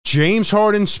James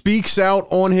Harden speaks out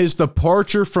on his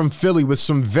departure from Philly with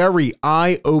some very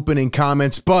eye-opening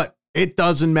comments, but it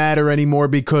doesn't matter anymore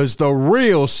because the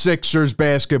real Sixers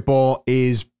basketball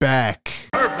is back.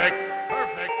 Perfect.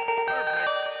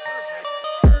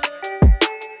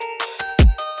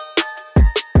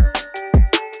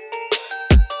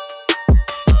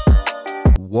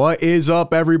 What is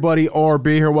up, everybody?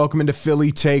 RB here. Welcome into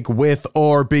Philly Take with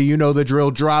RB. You know the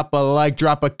drill. Drop a like,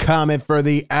 drop a comment for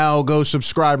the algo.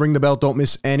 Subscribe, ring the bell. Don't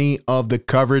miss any of the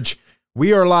coverage.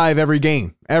 We are live every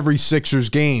game, every Sixers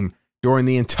game during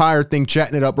the entire thing,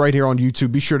 chatting it up right here on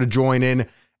YouTube. Be sure to join in.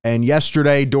 And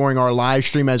yesterday during our live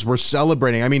stream, as we're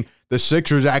celebrating, the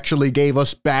Sixers actually gave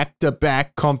us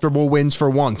back-to-back comfortable wins for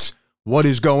once. What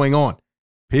is going on?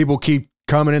 People keep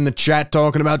coming in the chat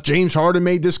talking about James Harden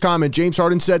made this comment. James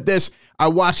Harden said this. I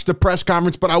watched the press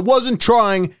conference, but I wasn't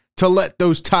trying to let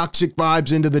those toxic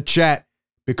vibes into the chat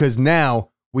because now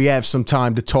we have some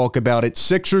time to talk about it.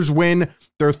 Sixers win.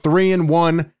 They're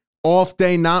 3-1. Off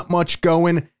day, not much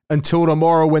going until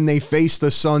tomorrow when they face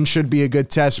the Suns. Should be a good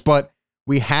test, but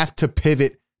we have to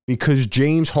pivot because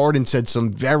James Harden said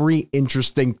some very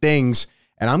interesting things,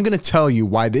 and I'm going to tell you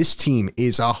why this team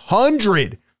is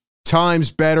 100 times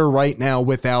better right now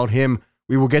without him.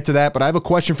 We will get to that, but I have a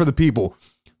question for the people.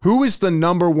 Who is the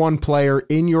number one player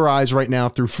in your eyes right now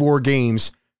through 4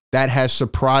 games that has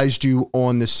surprised you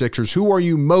on the Sixers? Who are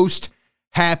you most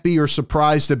happy or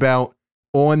surprised about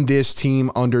on this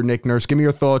team under Nick Nurse? Give me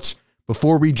your thoughts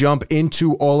before we jump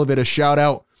into all of it. A shout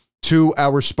out to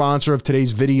our sponsor of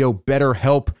today's video,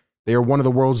 BetterHelp. They are one of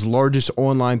the world's largest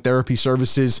online therapy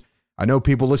services. I know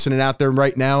people listening out there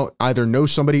right now either know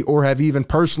somebody or have even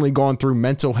personally gone through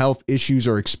mental health issues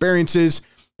or experiences.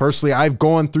 Personally, I've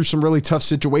gone through some really tough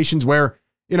situations where,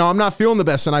 I'm not feeling the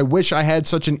best, and I wish I had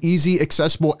such an easy,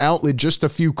 accessible outlet, just a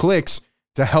few clicks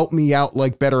to help me out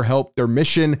like BetterHelp. Their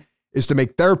mission is to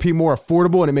make therapy more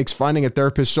affordable, and it makes finding a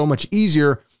therapist so much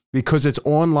easier because it's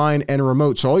online and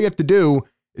remote. So all you have to do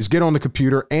is get on the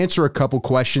computer, answer a couple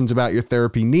questions about your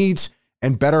therapy needs,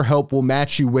 and BetterHelp will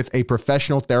match you with a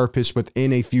professional therapist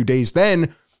within a few days.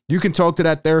 Then you can talk to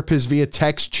that therapist via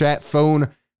text, chat, phone,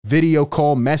 video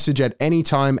call, message at any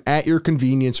time at your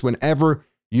convenience whenever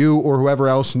you or whoever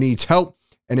else needs help.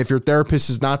 And if your therapist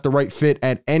is not the right fit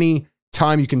at any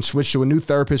time, you can switch to a new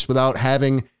therapist without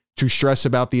having to stress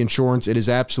about the insurance. It is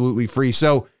absolutely free.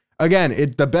 So again,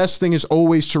 the best thing is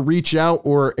always to reach out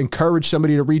or encourage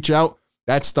somebody to reach out.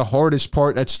 That's the hardest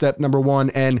part. That's step number 1.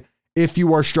 And if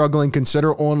you are struggling,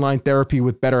 consider online therapy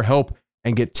with BetterHelp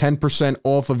and get 10%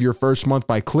 off of your first month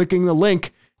by clicking the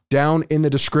link down in the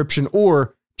description,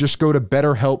 or just go to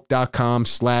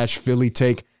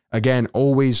betterhelp.com/PhillyTake. Again,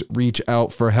 always reach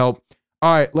out for help.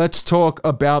 All right, let's talk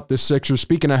about the Sixers.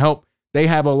 Speaking of help, they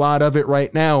have a lot of it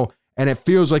right now, and it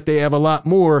feels like they have a lot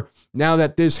more now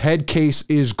that this head case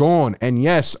is gone. And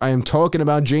yes, I am talking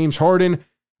about James Harden.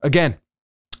 Again,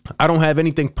 I don't have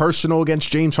anything personal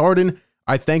against James Harden.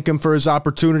 I thank him for his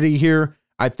opportunity here.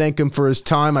 I thank him for his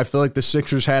time. I feel like the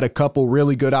Sixers had a couple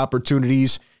really good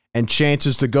opportunities and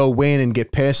chances to go win and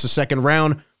get past the second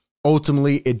round.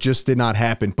 Ultimately, it just did not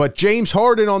happen. But James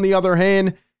Harden, on the other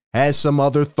hand, has some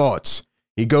other thoughts.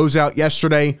 He goes out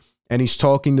yesterday and he's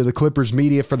talking to the Clippers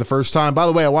media for the first time. By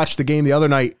the way, I watched the game the other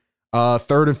night,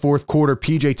 third and fourth quarter.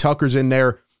 PJ Tucker's in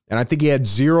there, and I think he had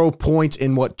 0 points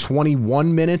in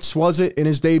 21 minutes, was it, in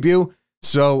his debut?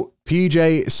 So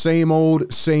PJ, same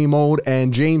old,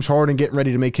 and James Harden getting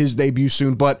ready to make his debut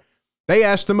soon. But they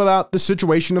asked him about the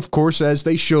situation, of course, as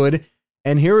they should.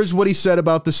 And here is what he said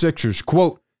about the Sixers.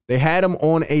 Quote, they had him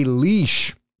on a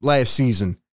leash last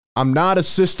season. I'm not a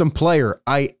system player.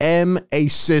 I am a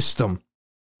system.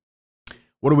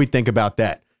 What do we think about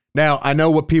that? Now, I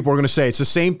know what people are going to say. It's the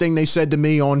same thing they said to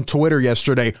me on Twitter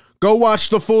yesterday. Go watch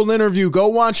the full interview. Go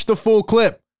watch the full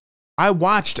clip. I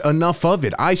watched enough of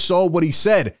it. I saw what he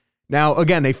said. Now,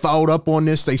 again, they followed up on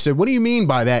this. They said, what do you mean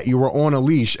by that? You were on a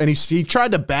leash. And he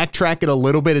tried to backtrack it a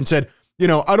little bit and said,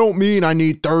 I don't mean I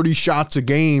need 30 shots a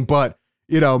game, but,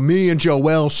 me and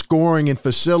Joel scoring and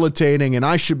facilitating, and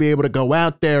I should be able to go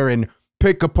out there and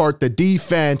pick apart the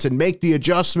defense and make the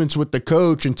adjustments with the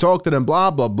coach and talk to them, blah,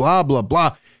 blah, blah, blah,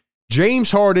 blah.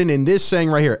 James Harden in this saying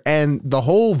right here, and the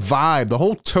whole vibe, the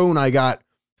whole tone I got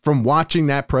from watching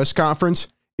that press conference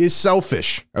is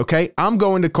selfish, okay? I'm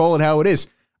going to call it how it is.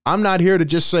 I'm not here to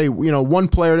just say, one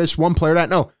player this, one player that.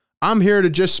 No, I'm here to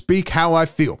just speak how I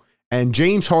feel. And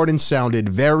James Harden sounded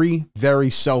very, very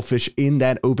selfish in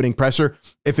that opening presser.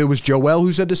 If it was Joel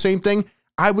who said the same thing,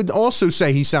 I would also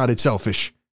say he sounded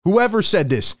selfish. Whoever said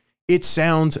this, it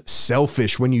sounds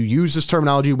selfish when you use this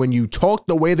terminology, when you talk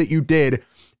the way that you did.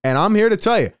 And I'm here to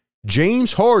tell you,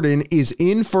 James Harden is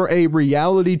in for a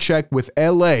reality check with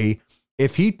LA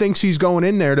if he thinks he's going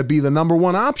in there to be the number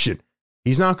one option.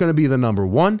 He's not going to be the number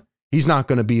one. He's not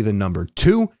going to be the number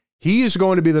two. He is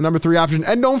going to be the number three option.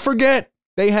 And don't forget,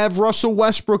 they have Russell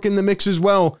Westbrook in the mix as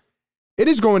well. It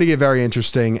is going to get very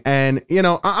interesting. And, you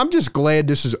know, I'm just glad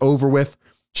this is over with.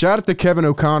 Shout out to Kevin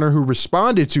O'Connor, who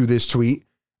responded to this tweet.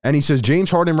 And he says,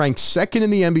 James Harden ranked second in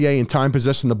the NBA in time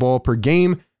possessing the ball per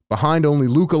game, behind only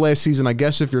Luka last season. I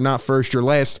guess if you're not first, you're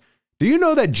last. Do you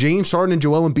know that James Harden and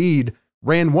Joel Embiid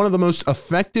ran one of the most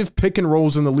effective pick and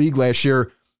rolls in the league last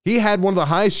year? He had one of the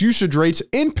highest usage rates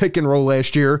in pick and roll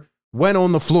last year when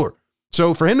on the floor.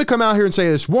 So for him to come out here and say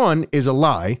this, one, is a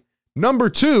lie. Number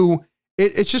two,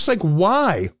 it's just like,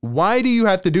 why? Why do you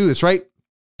have to do this, right?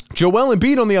 Joel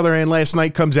Embiid, on the other hand, last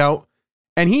night comes out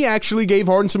and he actually gave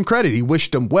Harden some credit. He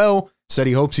wished him well, said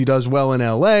he hopes he does well in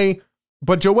LA.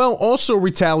 But Joel also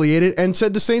retaliated and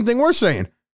said the same thing we're saying.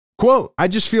 Quote, I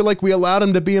just feel like we allowed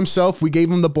him to be himself. We gave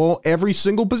him the ball every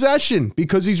single possession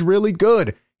because he's really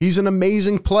good. He's an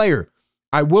amazing player.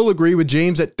 I will agree with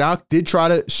James that Doc did try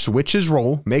to switch his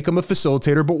role, make him a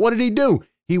facilitator, but what did he do?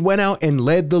 He went out and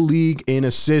led the league in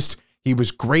assists. He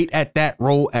was great at that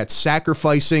role, at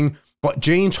sacrificing, but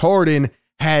James Harden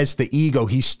has the ego.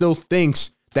 He still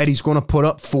thinks that he's going to put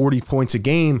up 40 points a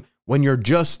game when you're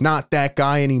just not that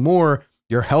guy anymore.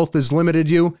 Your health has limited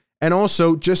you. And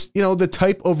also just, you know, the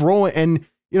type of role and,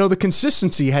 you know, the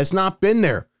consistency has not been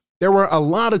there. There were a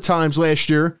lot of times last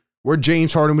year where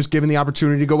James Harden was given the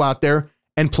opportunity to go out there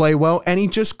and play well, and he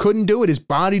just couldn't do it. His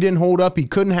body didn't hold up. He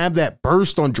couldn't have that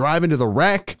burst on driving to the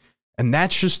rack. And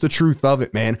that's just the truth of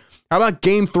it, man. How about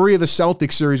game 3 of the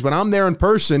Celtics series when I'm there in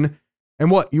person and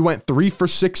what? You went 3 for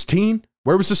 16?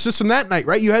 Where was the system that night,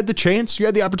 right? You had the chance. You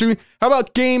had the opportunity. How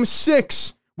about game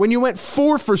 6 when you went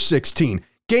 4 for 16?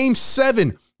 Game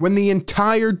 7 when the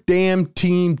entire damn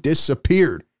team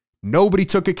disappeared. Nobody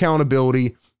took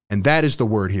accountability, and that is the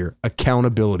word here,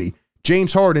 accountability.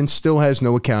 James Harden still has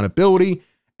no accountability,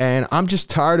 and I'm just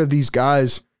tired of these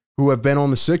guys who have been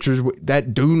on the Sixers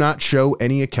that do not show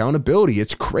any accountability.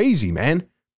 It's crazy, man.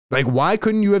 Like, why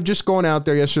couldn't you have just gone out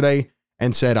there yesterday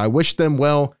and said, I wish them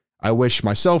well, I wish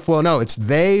myself well? No, it's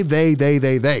they.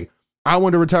 I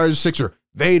wanted to retire as a Sixer.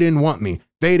 They didn't want me.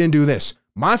 They didn't do this.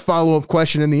 My follow-up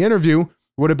question in the interview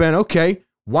would have been, okay,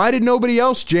 why did nobody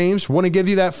else, James, want to give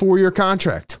you that 4-year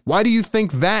contract? Why do you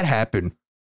think that happened?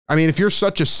 I mean, if you're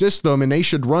such a system and they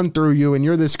should run through you and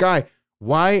you're this guy,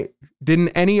 why didn't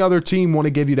any other team want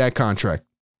to give you that contract?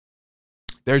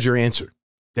 There's your answer.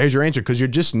 There's your answer, because you're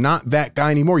just not that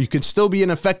guy anymore. You could still be an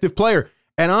effective player.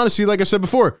 And honestly, like I said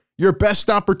before, your best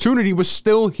opportunity was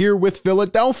still here with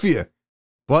Philadelphia.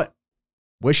 But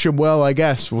wish him well, I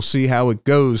guess. We'll see how it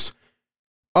goes.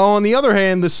 On the other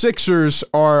hand, the Sixers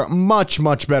are much,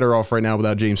 much better off right now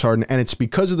without James Harden, and it's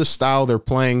because of the style they're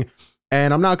playing.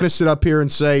 And I'm not going to sit up here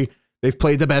and say they've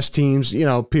played the best teams. You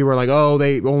know, people are like, oh,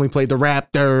 they only played the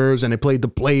Raptors and they played the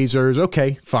Blazers.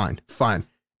 Okay, fine.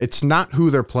 It's not who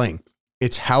they're playing.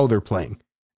 It's how they're playing.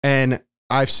 And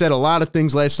I've said a lot of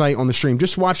things last night on the stream.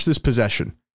 Just watch this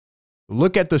possession.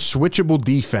 Look at the switchable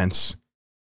defense.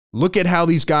 Look at how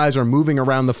these guys are moving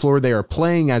around the floor. They are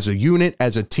playing as a unit,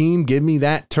 as a team. Give me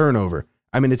that turnover.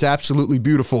 I mean, it's absolutely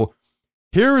beautiful.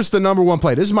 Here is the number one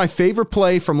play. This is my favorite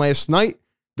play from last night.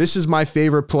 This is my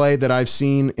favorite play that I've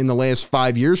seen in the last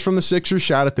 5 years from the Sixers.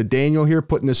 Shout out to Daniel here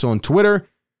putting this on Twitter.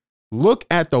 Look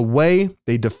at the way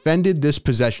they defended this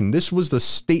possession. This was the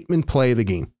statement play of the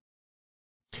game.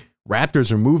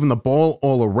 Raptors are moving the ball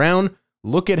all around.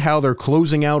 Look at how they're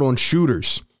closing out on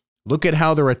shooters. Look at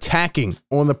how they're attacking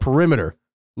on the perimeter.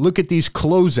 Look at these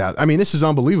closeouts. I mean, this is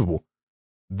unbelievable.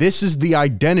 This is the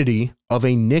identity of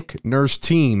a Nick Nurse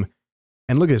team.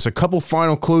 And look at this, a couple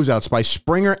final closeouts by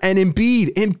Springer and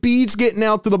Embiid. Embiid's getting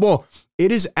out to the ball.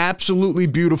 It is absolutely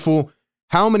beautiful.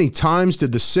 How many times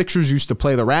did the Sixers used to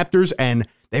play the Raptors and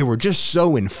they were just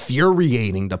so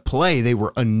infuriating to play? They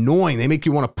were annoying. They make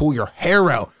you want to pull your hair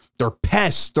out. They're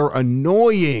pests. They're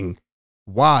annoying.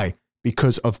 Why?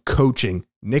 Because of coaching.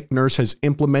 Nick Nurse has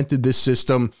implemented this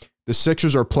system. The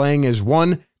Sixers are playing as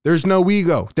one. There's no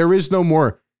ego. There is no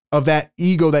more of that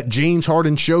ego that James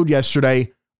Harden showed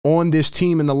yesterday on this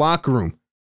team in the locker room.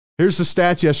 Here's the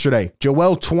stats yesterday.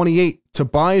 Joel, 28.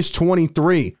 Tobias,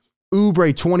 23.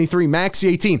 Oubre, 23. Maxey,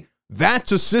 18.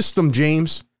 That's a system,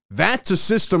 James. That's a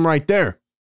system right there.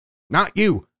 Not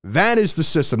you. That is the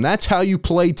system. That's how you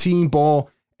play team ball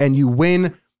and you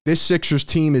win. This Sixers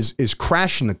team is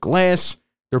crashing the glass.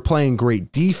 They're playing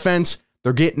great defense.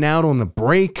 They're getting out on the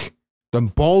break. The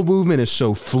ball movement is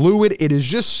so fluid. It is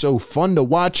just so fun to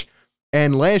watch.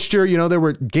 And last year, there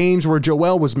were games where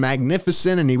Joel was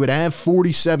magnificent and he would have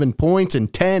 47 points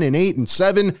and 10 and 8 and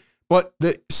 7, but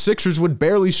the Sixers would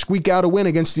barely squeak out a win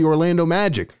against the Orlando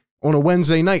Magic on a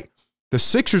Wednesday night. The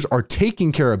Sixers are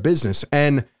taking care of business.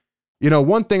 And,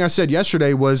 one thing I said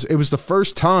yesterday was it was the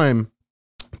first time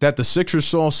that the Sixers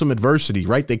saw some adversity,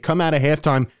 right? They come out of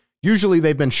halftime. Usually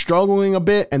they've been struggling a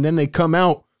bit, and then they come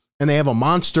out and they have a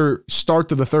monster start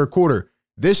to the third quarter.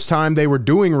 This time they were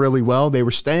doing really well. They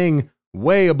were staying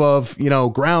way above,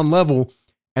 ground level,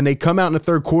 and they come out in the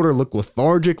third quarter, look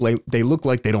lethargic. They look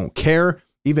like they don't care.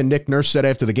 Even Nick Nurse said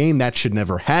after the game that should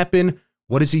never happen.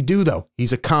 What does he do, though?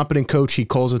 He's a competent coach. He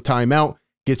calls a timeout,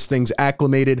 gets things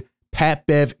acclimated. Pat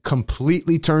Bev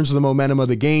completely turns the momentum of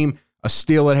the game. A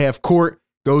steal at half court,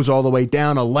 goes all the way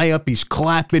down, a layup. He's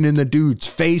clapping in the dude's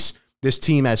face. This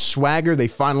team has swagger. They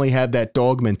finally have that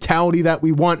dog mentality that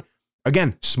we want.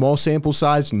 Again, small sample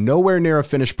size, nowhere near a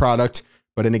finished product.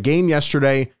 But in a game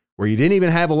yesterday where you didn't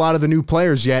even have a lot of the new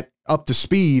players yet up to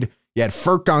speed, you had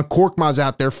Furkan Korkmaz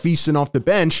out there feasting off the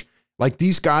bench. Like,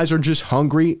 these guys are just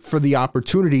hungry for the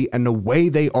opportunity, and the way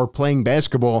they are playing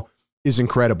basketball is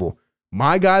incredible.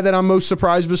 My guy that I'm most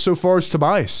surprised with so far is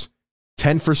Tobias.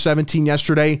 10 for 17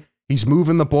 yesterday. He's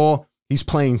moving the ball. He's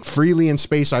playing freely in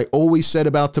space. I always said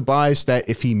about Tobias that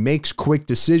if he makes quick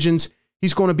decisions,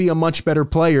 he's going to be a much better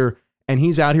player, and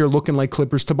he's out here looking like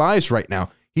Clippers Tobias right now.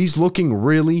 He's looking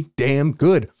really damn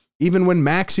good. Even when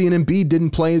Maxey and Embiid didn't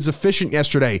play as efficient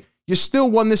yesterday, you still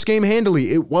won this game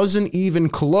handily. It wasn't even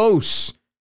close.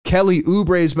 Kelly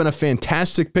Oubre has been a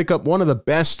fantastic pickup, one of the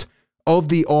best of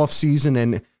the offseason,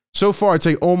 and so far I'd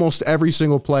say almost every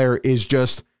single player is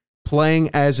just playing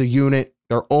as a unit.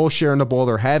 They're all sharing the ball.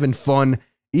 They're having fun.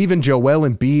 Even Joel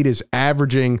Embiid is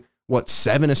averaging,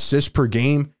 7 assists per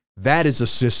game? That is a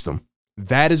system.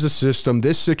 That is a system.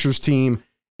 This Sixers team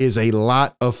is a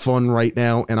lot of fun right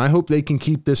now, and I hope they can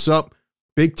keep this up.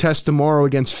 Big test tomorrow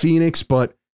against Phoenix,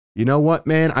 but you know what,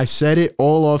 man? I said it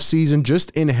all off season.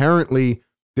 Just inherently,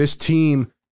 this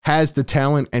team has the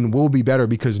talent and will be better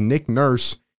because Nick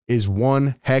Nurse is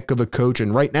one heck of a coach,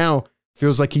 and right now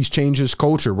feels like he's changed his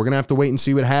culture. We're going to have to wait and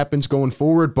see what happens going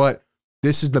forward, but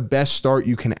this is the best start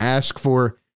you can ask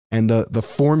for, and the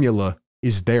formula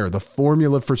is there. The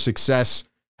formula for success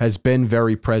has been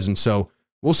very present, so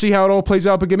we'll see how it all plays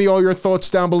out, but give me all your thoughts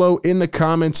down below in the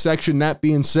comments section. That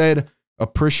being said,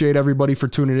 appreciate everybody for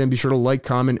tuning in. Be sure to like,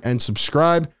 comment, and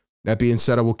subscribe. That being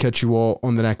said, I will catch you all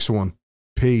on the next one.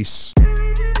 Peace.